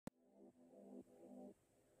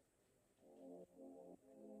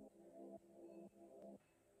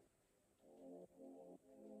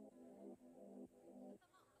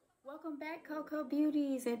Welcome back, Coco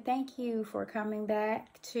Beauties, and thank you for coming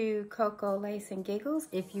back to Coco Lace and Giggles.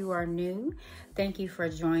 If you are new, thank you for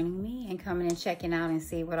joining me and coming and checking out and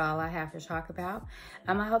see what all I have to talk about.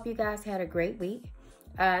 I hope you guys had a great week.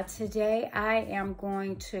 Today, I am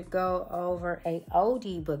going to go over a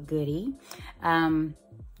oldie but goodie.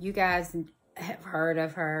 You guys have heard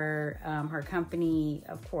of her. Her company,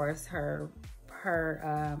 of course, her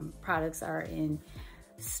products are in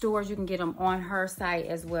stores. You can get them on her site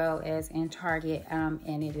as well as in Target,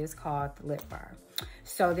 and it is called the Lip Bar.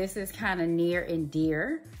 So this is kind of near and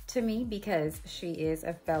dear to me because she is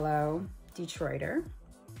a fellow Detroiter,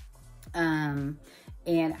 and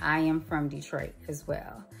I am from Detroit as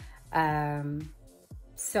well.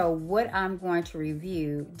 So what I'm going to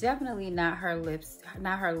review, definitely not her lips,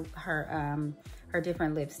 not her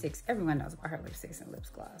different lipsticks. Everyone knows about her lipsticks and lip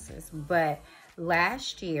glosses, but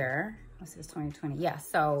last year, this is 2020. Yeah,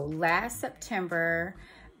 so last September,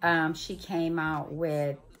 she came out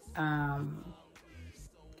with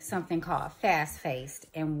something called Fast Faced.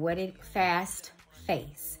 And what it Fast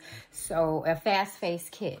Face. So a Fast Face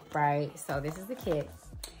kit, right? So this is the kit.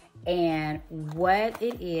 And what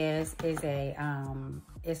it is a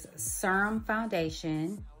it's a serum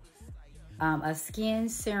foundation, a skin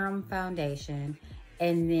serum foundation,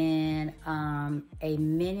 and then a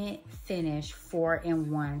minute finish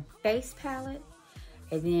 4-in-1 face palette.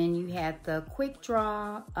 And then you have the quick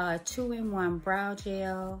draw 2-in-1 brow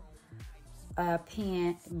gel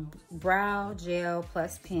pen, brow gel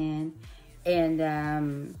plus pen, and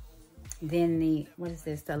then the, what is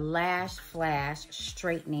this, the Lash Flash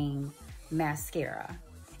straightening mascara,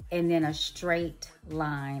 and then a straight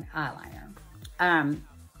line eyeliner.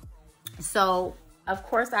 So of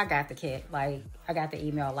course I got the kit. Like, I got the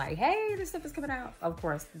email like, hey, this stuff is coming out, of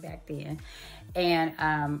course, back then. And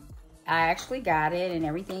I actually got it and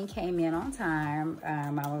everything came in on time.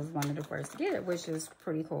 I was one of the first to get it, which is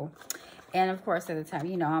pretty cool. And of course, at the time,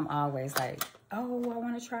 you know, I'm always like, oh, I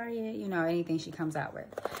want to try it, you know, anything she comes out with.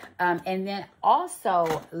 And then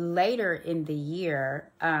also later in the year,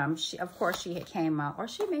 of course, she had came out, or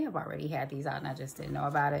she may have already had these out and I just didn't know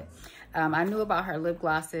about it. I knew about her lip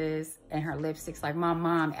glosses and her lipsticks. Like, my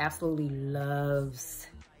mom absolutely loves,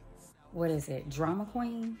 what is it, Drama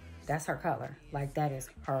Queen? That's her color. Like, that is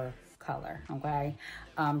her color, okay?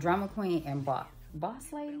 Drama Queen and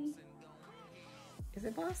Boss Lady? Is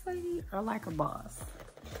it Boss Lady or Like a Boss?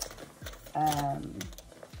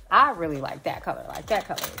 I really like that color. Like, that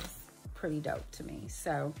color is pretty dope to me.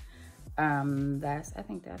 So I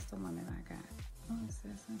think that's the one that I got. What is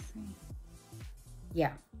this? Let's see.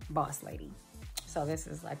 Yeah, Boss Lady. So this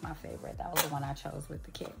is like my favorite. That was the one I chose with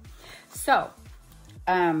the kit. So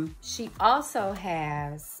she also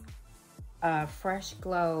has Fresh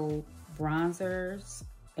Glow bronzers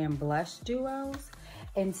and blush duos,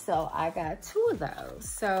 and so I got 2 of those.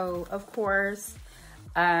 So of course,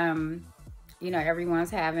 you know,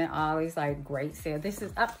 everyone's having all these like great sales. This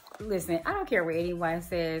is listen, I don't care what anyone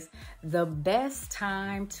says, the best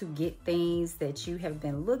time to get things that you have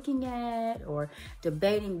been looking at or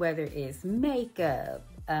debating, whether it's makeup,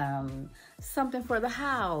 something for the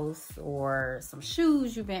house, or some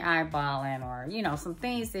shoes you've been eyeballing, or, you know, some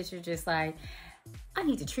things that you're just like, I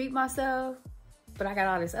need to treat myself, but I got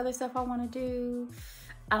all this other stuff I want to do.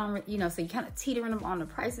 I don't, you know, so you kind of teetering on the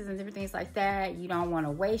prices and different things like that. You don't want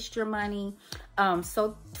to waste your money.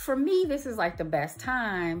 So for me, this is like the best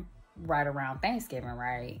time right around Thanksgiving,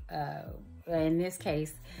 right? In this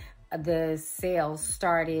case, the sales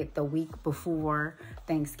started the week before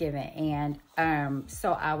Thanksgiving. And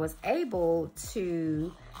so I was able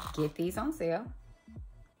to get these on sale,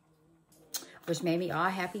 which made me all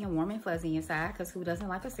happy and warm and fuzzy inside, because who doesn't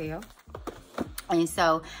like a sale? And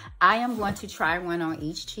so I am going to try one on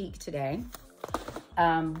each cheek today.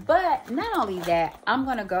 But not only that, I'm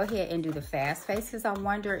going to go ahead and do the Fast Face, because I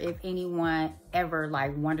wonder if anyone ever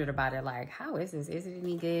like wondered about it. Like, how is this? Is it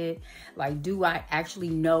any good? Like, do I actually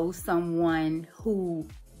know someone who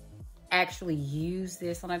actually use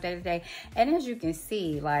this on a day-to-day? And as you can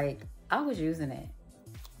see, like, I was using it,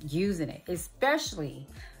 especially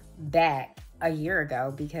back a year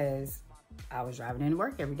ago, because I was driving into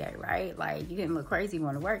work every day, right? Like, you didn't look crazy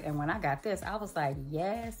going to work. And when I got this, I was like,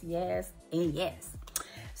 yes, yes, and yes.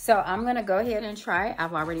 So I'm going to go ahead and try it.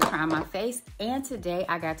 I've already tried my face. And today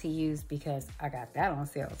I got to use, because I got that on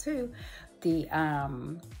sale too, the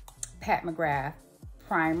Pat McGrath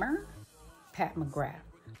primer.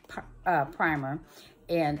 Primer.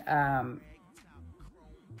 And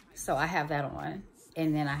so I have that on.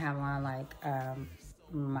 And then I have on like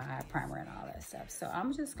my primer and all that stuff. So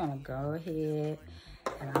I'm just gonna go ahead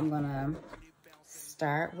and I'm gonna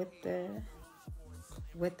start with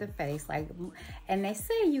the face, like, and they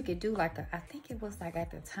say you could do like I think it was like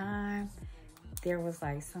at the time there was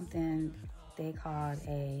like something they called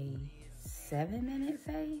a 7-minute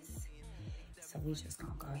face. So we just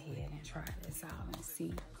gonna go ahead and try this out and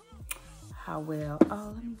see how well.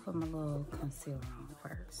 Oh, let me put my little concealer on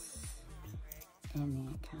first, and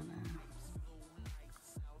then kind of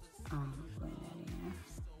blend that in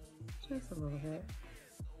just a little bit.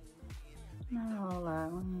 Not a whole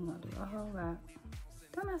lot. We ain't gonna do a whole lot.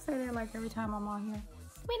 Don't I say that like every time I'm on here?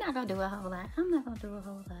 We're not gonna do a whole lot. I'm not gonna do a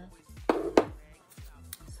whole lot.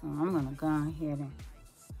 So I'm gonna go ahead and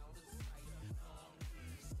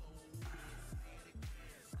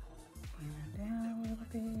bring it down a little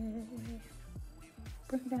bit.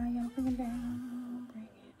 Bring it down, y'all. Bring it down. Bring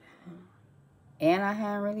it down. And I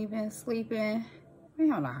haven't really been sleeping. We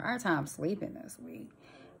having a hard time sleeping this week.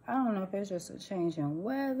 I don't know if it's just a change in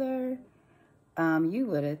weather. You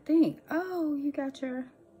would have think, oh, you got your,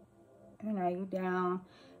 you know, you down,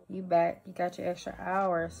 you back, you got your extra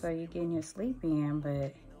hour, so you're getting your sleep in,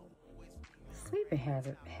 but sleeping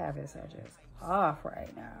habits are just off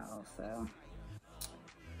right now. So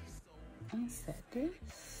let's set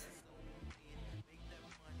this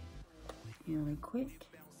really quick.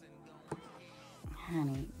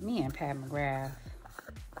 Honey, me and Pat McGrath.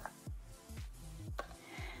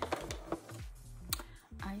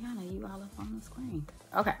 Ayanna, you all up on the screen.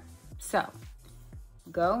 Okay, so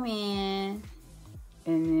go in,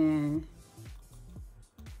 and then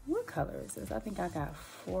what color is this? I think I got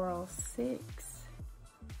 406.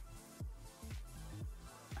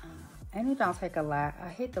 And it don't take a lot. I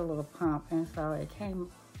hit the little pump, and so it came,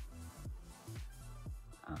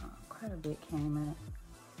 quite a bit came in.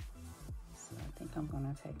 So I think I'm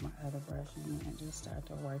gonna take my other brush and just start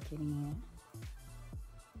to work it in.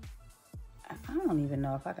 I don't even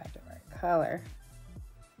know if I got the right color.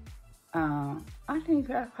 I think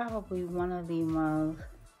that's probably one of the most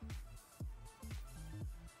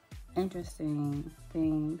interesting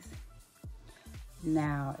things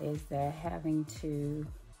now is that having to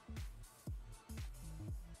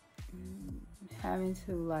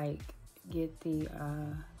like get the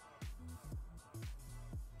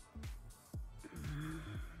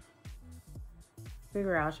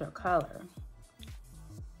figure out your color.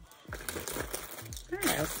 I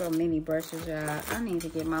have so many brushes, y'all. I need to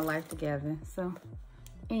get my life together. So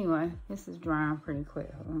anyway, this is drying pretty quick.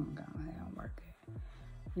 I'm gonna go ahead and work it.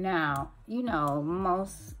 Now, you know,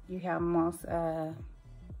 you have most that's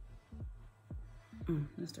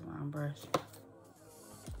the wrong brush.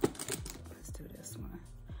 Let's do this one.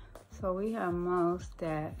 So we have most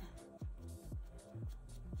that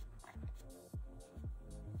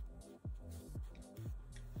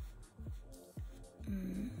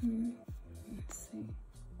let's see.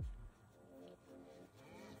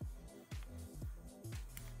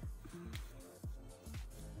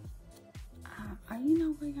 You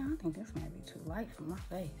know what, y'all? I think this might be too light for my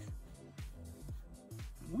face.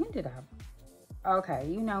 When did I? Okay,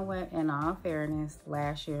 you know what? In all fairness,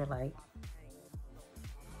 last year, like,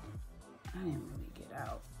 I didn't really get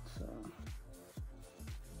out, so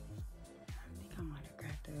I think I might have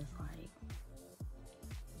got this, like,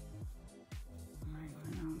 right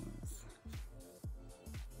when I was.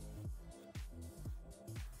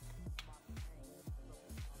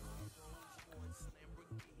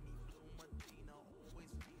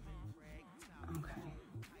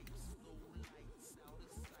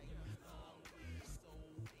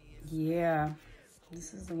 Yeah,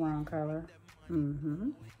 this is the wrong color.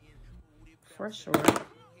 For sure.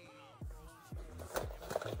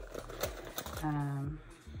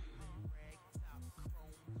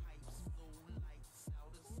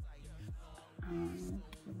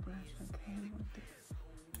 The brush that came with the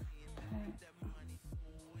pack.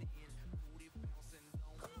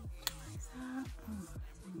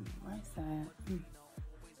 Right side.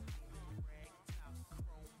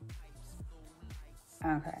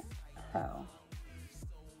 Okay, so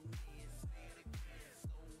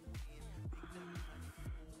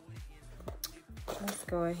let's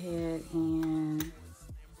go ahead and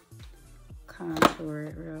contour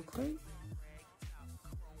it real quick.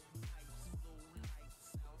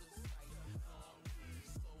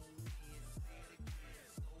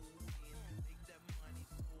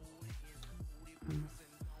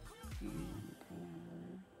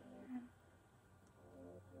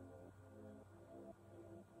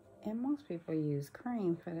 And most people use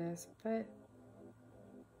cream for this, but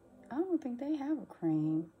I don't think they have a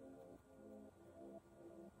cream.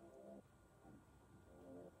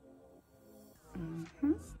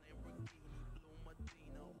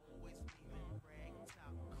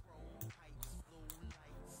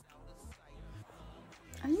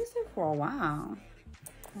 for a while.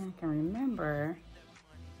 I can remember.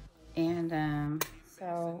 And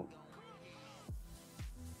so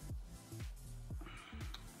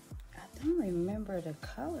I don't remember the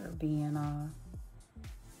color being off.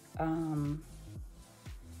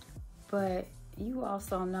 But you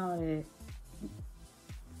also know that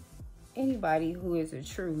anybody who is a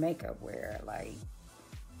true makeup wearer, like,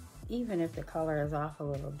 even if the color is off a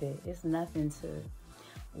little bit, it's nothing to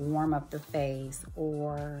warm up the face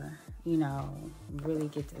or, you know, really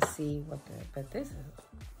get to see what the, but this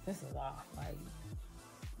is off, like,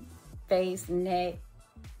 face, neck,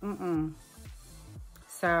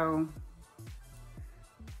 So,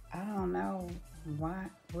 I don't know what,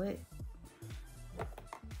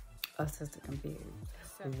 oh, sister confused.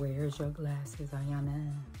 Where's your glasses, Ayanna?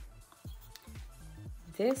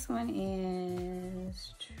 This one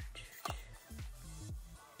is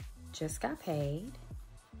Just Got Paid.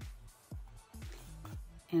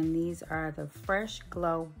 And these are the Fresh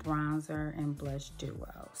Glow Bronzer and Blush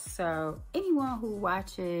Duo. So anyone who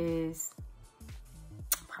watches,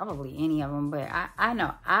 probably any of them, but I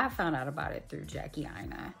know I found out about it through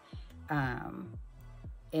Ayanna.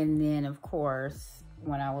 And then, of course,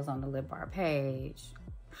 when I was on the Lip Bar page,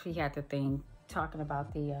 she had the thing talking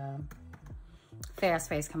about the Fast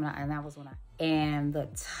Face coming out, and that was when and the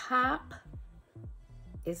top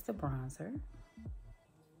is the bronzer,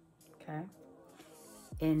 okay?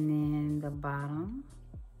 And then the bottom,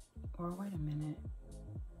 or wait a minute,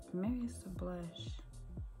 maybe it's the blush.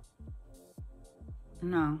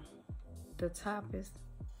 No, the top is,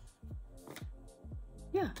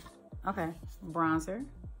 yeah, okay, bronzer,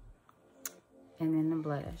 and then the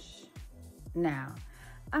blush. Now,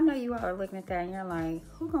 I know you all are looking at that and you're like,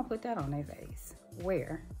 who gonna put that on their face?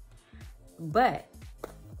 Where? But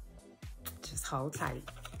just hold tight,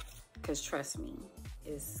 because trust me,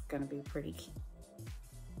 it's gonna be pretty cute.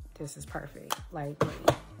 This is perfect. Like,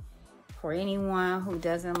 for anyone who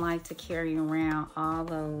doesn't like to carry around all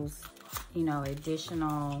those, you know,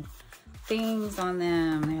 additional things on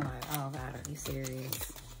them, they're like, oh God, are you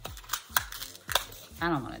serious? I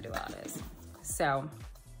don't want to do all this. So,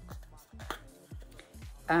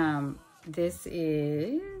 this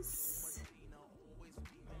is,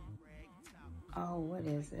 oh, what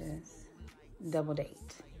is this? Double Date.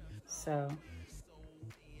 So,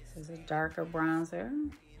 this is a darker bronzer,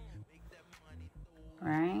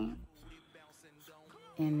 right?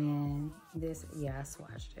 And then this, yeah, I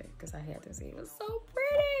swatched it because I had to see, it was so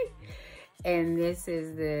pretty. And this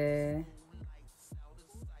is the,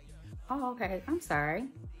 oh, okay, I'm sorry.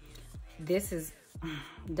 This is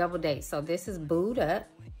Double Date. So this is Booed Up,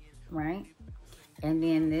 right? And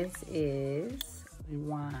then this is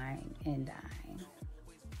Wine and Dine.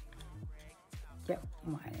 Yep,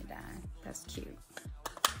 Wine and Dine. That's cute.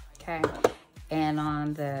 Okay. And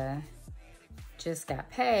on the Just Got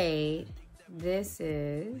Paid, this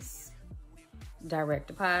is Direct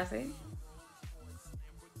Deposit.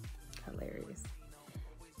 Hilarious.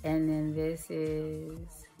 And then this is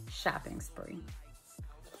Shopping Spree.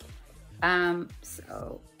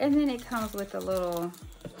 So, and then it comes with a little,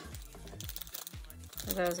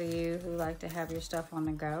 for those of you who like to have your stuff on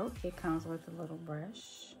the go, it comes with a little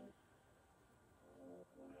brush.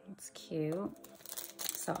 It's cute.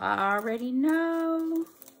 So I already know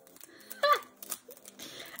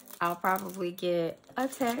I'll probably get a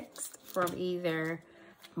text from either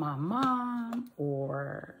my mom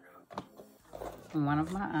or one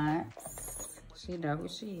of my aunts. She knows who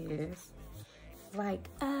she is. Like,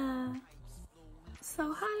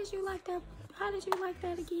 so how did you like that? How did you like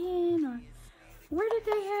that again? Or where did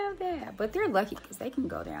they have that? But they're lucky because they can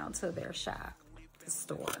go down to their shop, the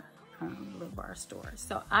store, Lip Bar store.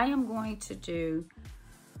 So I am going to do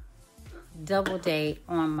Double Date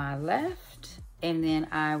on my left, and then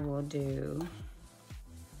I will do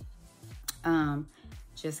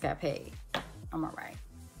Just Got Paid on my right.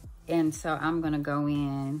 And so I'm gonna go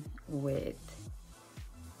in with,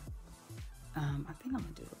 I think I'm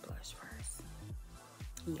gonna do the blush first.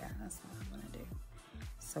 Yeah, that's what I'm gonna do.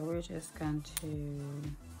 So we're just going to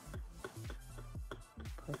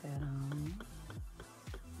put that on.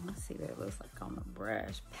 Let's see what it looks like on the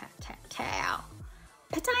brush. Pat-tat-tow.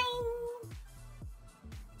 Pa-ting!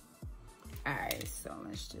 Alright, so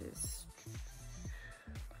let's just,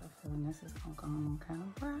 I'm feeling this is gonna go on kind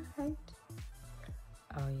of bright.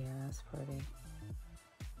 Oh yeah, that's pretty.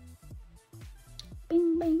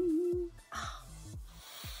 Bing, bing. Oh.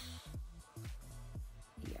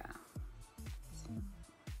 Yeah. So,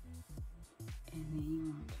 and then you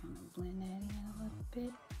want to kind of blend that in a little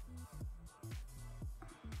bit.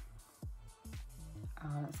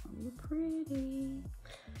 Oh, that's gonna be pretty.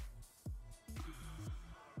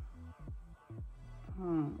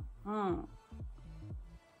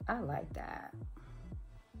 like that.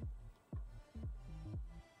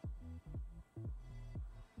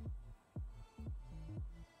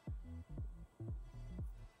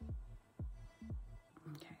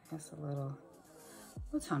 Okay, that's a little,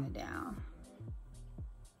 we'll tone it down.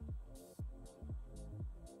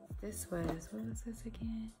 This was, what was this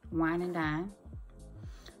again? Wine and Dine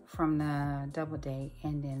from the Double Date.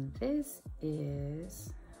 And then this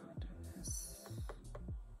is,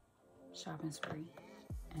 Shopping Spree.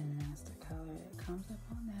 And that's the color that comes up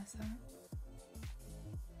on that side.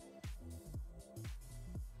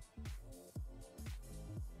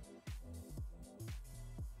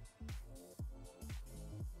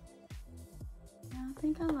 I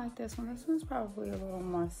think I like this one. This one's probably a little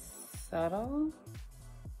more subtle.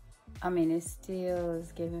 I mean, it still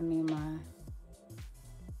is giving me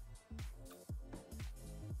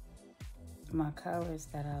my colors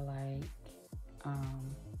that I like.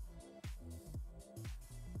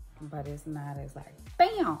 But it's not as like,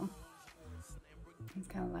 bam! It's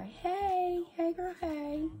kind of like, hey, hey girl,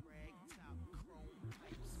 hey.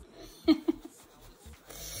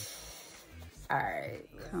 All right,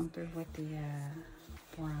 come through with the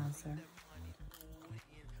bronzer.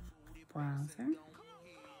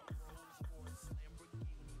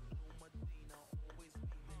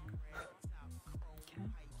 Okay.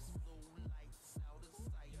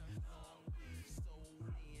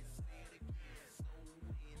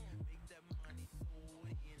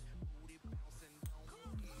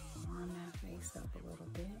 Warm that face up a little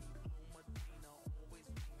bit.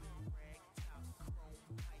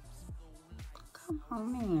 Come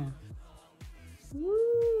on, man.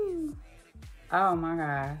 Woo! Oh my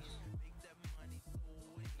gosh.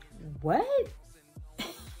 What?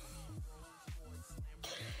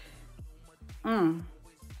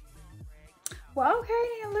 Well, okay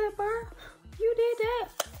then, lip bar. You did that.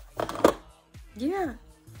 Yeah.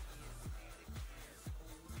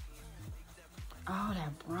 Oh,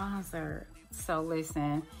 that bronzer. So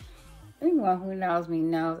listen, anyone who knows me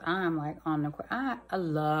knows I'm like on the, I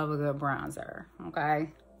love a good bronzer, okay?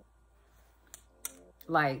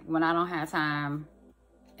 Like when I don't have time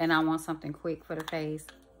and I want something quick for the face,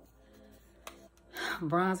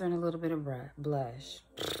 bronzer and a little bit of blush.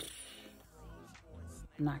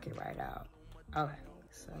 Knock it right out. Okay,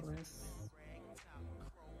 so let's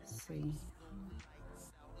see.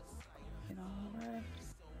 Get all right.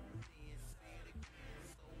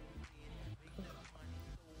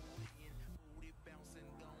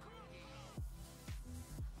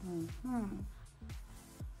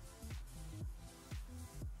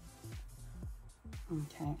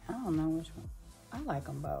 Okay, I don't know which one. I like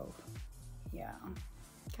them both. Yeah.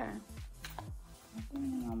 Okay.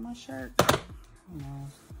 On my shirt. Who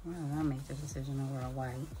knows? Why did I make the decision to wear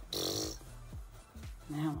white?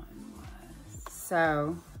 That one was.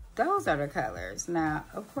 So those are the colors. Now,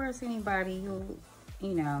 of course, anybody who,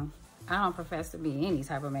 you know, I don't profess to be any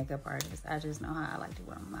type of makeup artist. I just know how I like to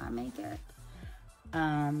wear my makeup.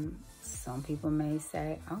 Some people may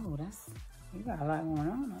say, oh, you got a lot going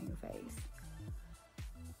on your face.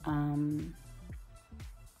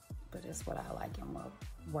 But it's what I like and what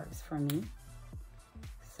works for me.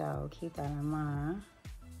 So keep that in mind.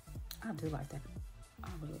 I do like that. I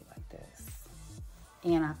really like this.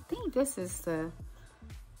 And I think this is the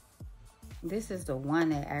one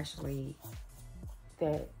that actually,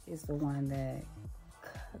 that is the one that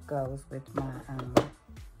goes with my,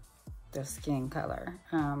 the skin color.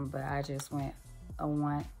 But I just went, I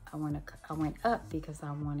went up because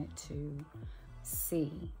I wanted to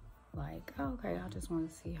see, like, okay, I just want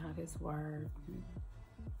to see how this works.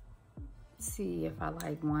 See if I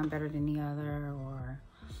like one better than the other, or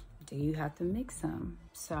do you have to mix them?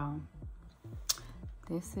 So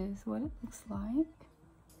this is what it looks like.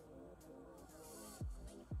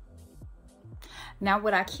 Now,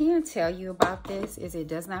 what I can tell you about this is it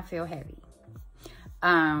does not feel heavy.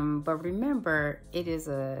 But remember, it is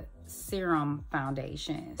a serum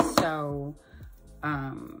foundation. So,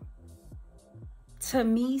 to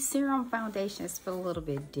me, serum foundations feel a little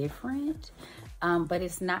bit different. But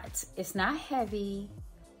it's not heavy.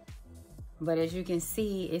 But as you can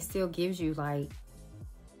see, it still gives you like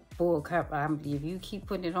full cover. If you keep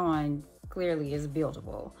putting it on, clearly it's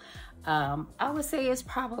buildable. I would say it's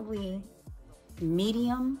probably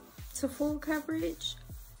medium to full coverage.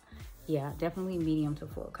 Yeah, definitely medium to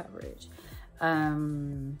full coverage.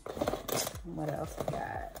 What else we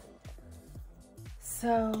got?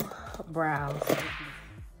 So, brows.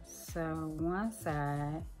 So one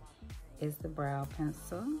side is the brow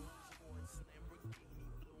pencil.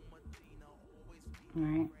 All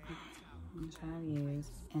right, which I've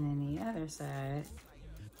used. And then the other side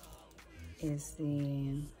is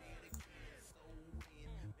the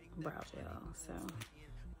brow gel. So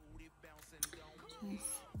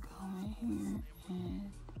just go in here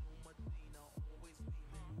and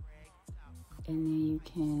then you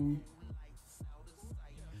can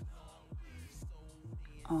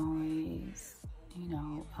always, you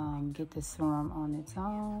know, get the serum on its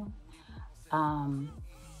own.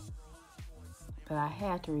 But I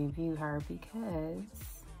had to review her because,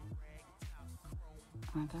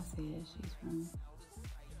 like I said, she's from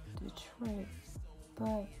Detroit,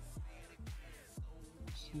 but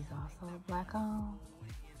she's also a black-owned,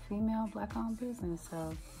 female black-owned business.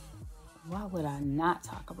 So why would I not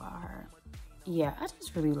talk about her? Yeah, I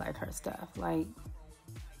just really like her stuff. Like,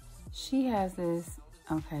 she has this,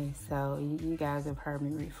 okay, so you guys have heard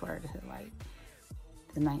me refer to like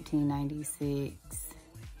the 1996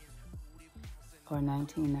 or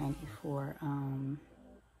 1994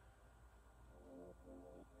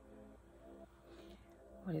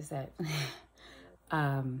 what is that?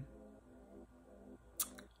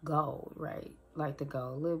 Gold, right? Like the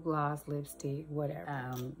gold lip gloss, lipstick,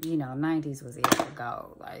 whatever. You know, 90s was it for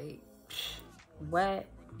gold. Like, what?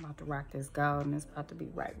 I'm about to rock this gold and it's about to be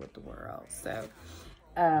right with the world. So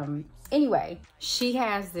anyway, she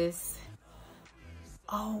has this,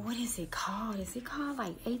 oh, what is it called? Is it called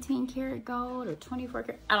like 18 karat gold or 24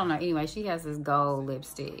 karat? I don't know. Anyway, she has this gold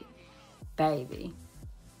lipstick. Baby,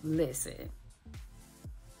 listen.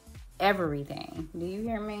 Everything. Do you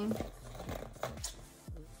hear me?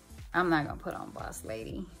 I'm not going to put on Boss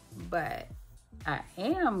Lady, but I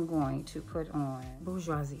am going to put on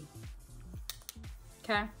Bourgeoisie.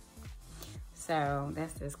 Okay? So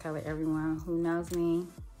that's this color. Everyone who knows me,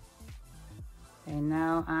 they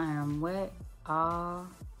know I am wet all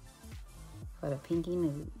for the pinky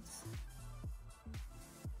nudes.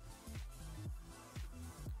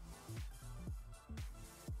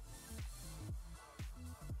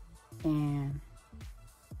 And,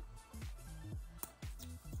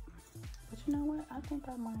 but you know what? I think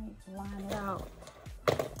I might line it out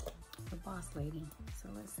for Boss Lady. So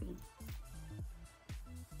let's see.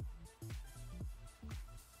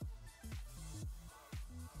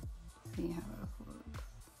 See how it looks.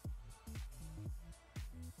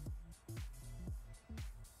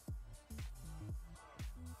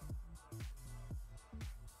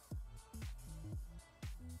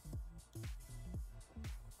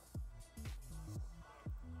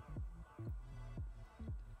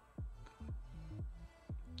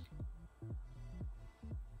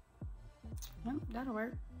 Yep, that'll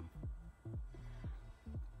work.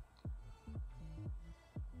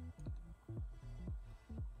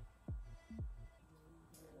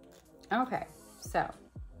 Okay, so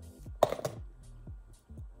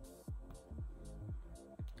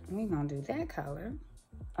we're gonna do that color.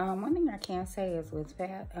 One thing I can say is with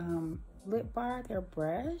that lip bar, their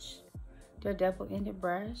brush, their double-ended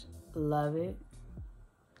brush, love it.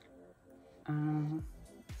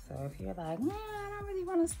 So if you're like, nah, I don't really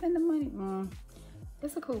want to spend the money,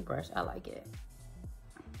 it's a cool brush. I like it.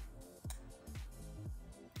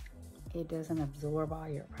 It doesn't absorb all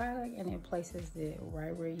your product and it places it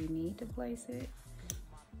right where you need to place it.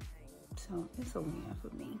 So it's a win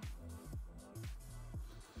for me.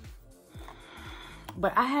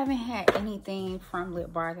 But I haven't had anything from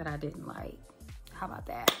Lip Bar that I didn't like. How about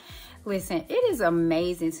that? Listen, it is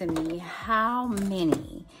amazing to me how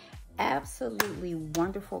many absolutely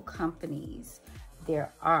wonderful companies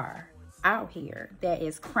there are out here that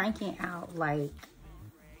is cranking out like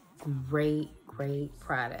great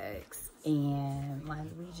products. And like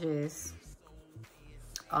we just,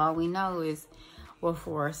 all we know is, well,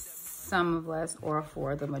 for some of us or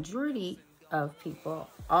for the majority of people,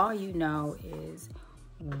 all you know is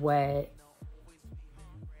what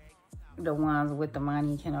the ones with the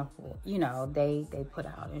money can afford, you know, they put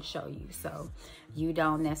out and show you. So you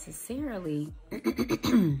don't necessarily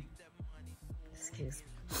excuse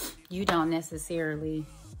me, you don't necessarily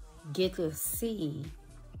get to see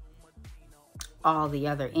all the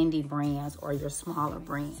other indie brands or your smaller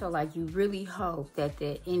brands. So like you really hope that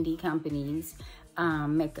the indie companies,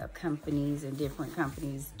 makeup companies and different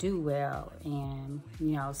companies do well and,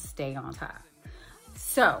 you know, stay on top.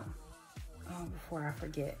 So, before I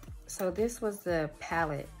forget. So this was the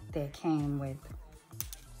palette that came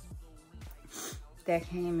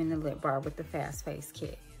in the Lip Bar with the Fast Face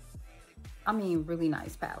kit. I mean, really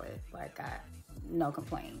nice palette. Like, no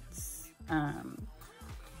complaints.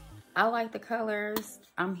 I like the colors.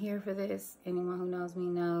 I'm here for this. Anyone who knows me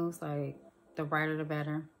knows, like, the brighter the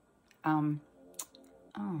better. Oh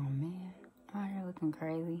man, my hair looking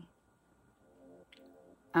crazy.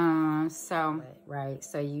 So, right,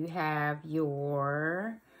 so you have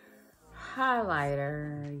your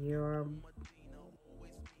highlighter, your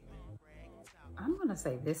to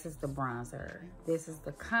say this is the bronzer. This is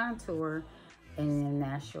the contour. And then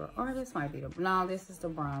that's your, or this might be the, no, this is the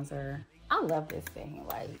bronzer. I love this thing.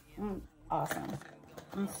 Like, awesome.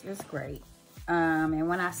 It's great. And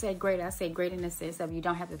when I say great in the sense of you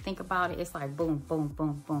don't have to think about it. It's like boom, boom,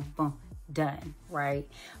 boom, boom, boom, done, right?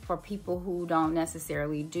 For people who don't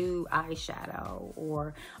necessarily do eyeshadow,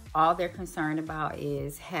 or all they're concerned about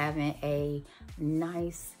is having a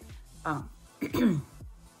nice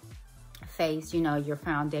face, you know, your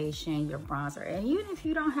foundation, your bronzer. And even if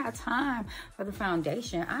you don't have time for the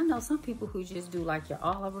foundation, I know some people who just do like your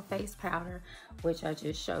all over face powder, which I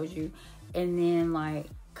just showed you, and then like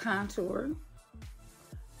contour,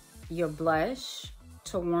 your blush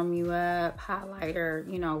to warm you up, highlighter,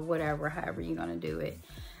 you know, whatever, however you're gonna do it.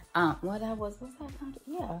 What's that contour?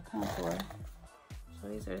 Yeah, contour. So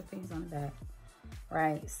these are the things on the back,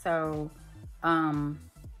 right? So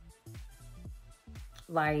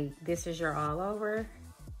like this is your all over,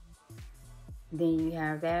 then you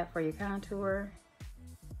have that for your contour,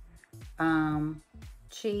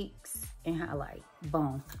 cheeks and highlight.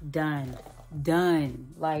 Boom, done.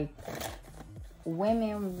 Like,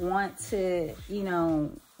 women want to, you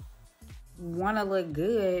know, want to look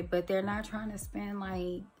good, but they're not trying to spend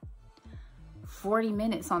like 40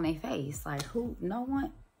 minutes on their face. Like, who? No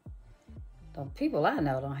one. The people I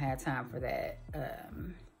know don't have time for that.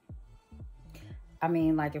 I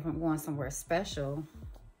mean, like, if I'm going somewhere special,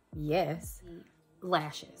 yes.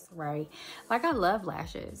 Lashes, right? Like, I love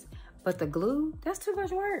lashes, but the glue, that's too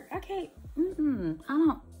much work. I can't,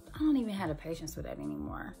 I don't even have the patience for that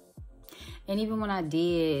anymore. And even when I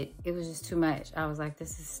did, it was just too much. I was like,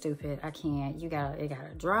 this is stupid. I can't. It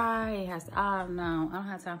gotta dry. It has to, oh no, I don't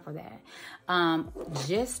have time for that.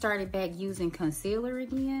 Just started back using concealer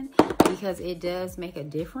again, because it does make a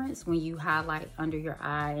difference when you highlight under your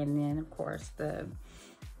eye, and then of course the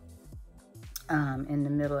in the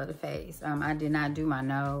middle of the face. I did not do my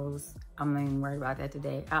nose. I'm not even worried about that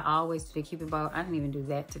today. I always do the Cupid bow. I didn't even do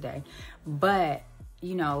that today. But,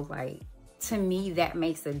 you know, like, to me, that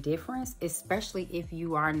makes a difference, especially if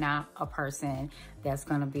you are not a person that's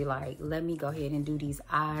going to be like, let me go ahead and do these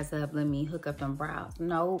eyes up. Let me hook up them brows.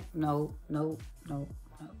 No.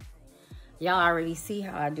 Y'all already see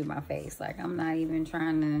how I do my face. Like, I'm not even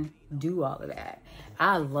trying to do all of that.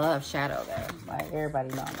 I love shadow, though. Like, everybody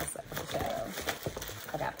knows I'm obsessed with shadow.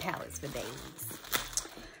 I got palettes for days.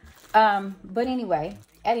 But anyway,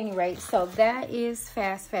 at any rate, so that is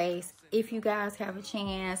Fast Face. If you guys have a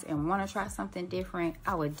chance and want to try something different,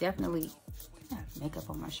 I would definitely, I have makeup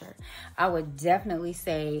on my shirt. I would definitely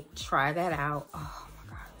say try that out. Oh my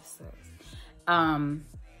God, this sucks.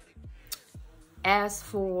 As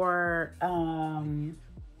for,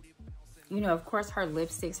 you know, of course, her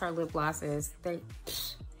lipsticks, her lip glosses, they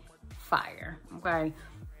fire, okay?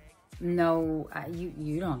 No,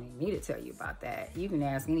 you don't need me to tell you about that. You can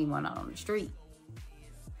ask anyone out on the street.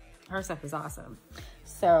 Her stuff is awesome.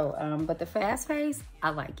 So, but the Fast Face, I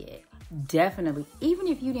like it. Definitely. Even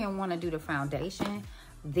if you didn't want to do the foundation,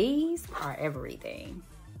 these are everything,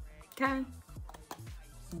 okay?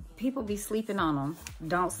 People be sleeping on them.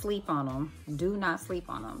 Don't sleep on them. Do not sleep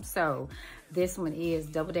on them. So this one is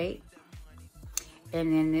Double Date.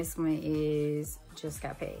 And then this one is Just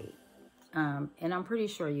Got Paid. And I'm pretty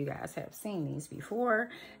sure you guys have seen these before.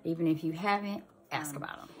 Even if you haven't, ask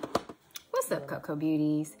about them. What's up, Coco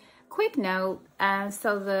Beauties? Quick note,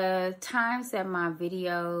 so the times that my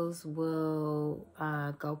videos will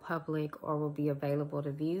go public or will be available to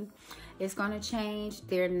view, it's going to change.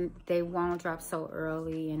 They won't drop so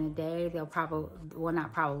early in the day. They'll probably, well,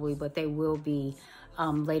 not probably, but they will be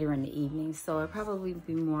later in the evening. So it'll probably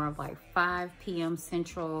be more of like 5 p.m.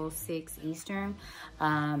 Central, 6 Eastern,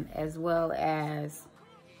 as well as,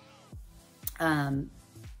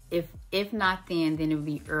 if not then it'll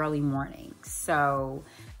be early morning. So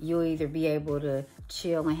you'll either be able to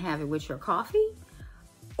chill and have it with your coffee,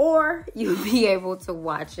 or you'll be able to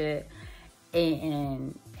watch it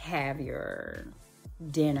and have your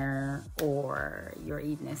dinner or your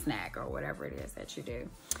evening snack or whatever it is that you do.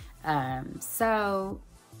 So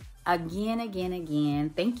again,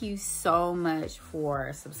 thank you so much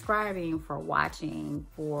for subscribing, for watching,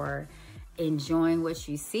 for enjoying what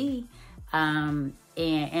you see, and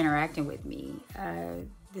interacting with me.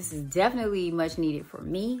 This is definitely much needed for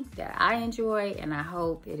me, that I enjoy, and I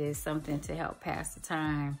hope it is something to help pass the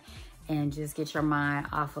time and just get your mind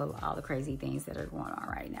off of all the crazy things that are going on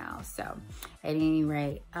right now. So at any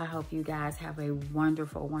rate, I hope you guys have a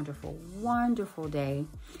wonderful, wonderful, wonderful day.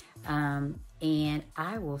 And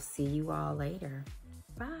I will see you all later.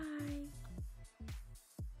 Bye.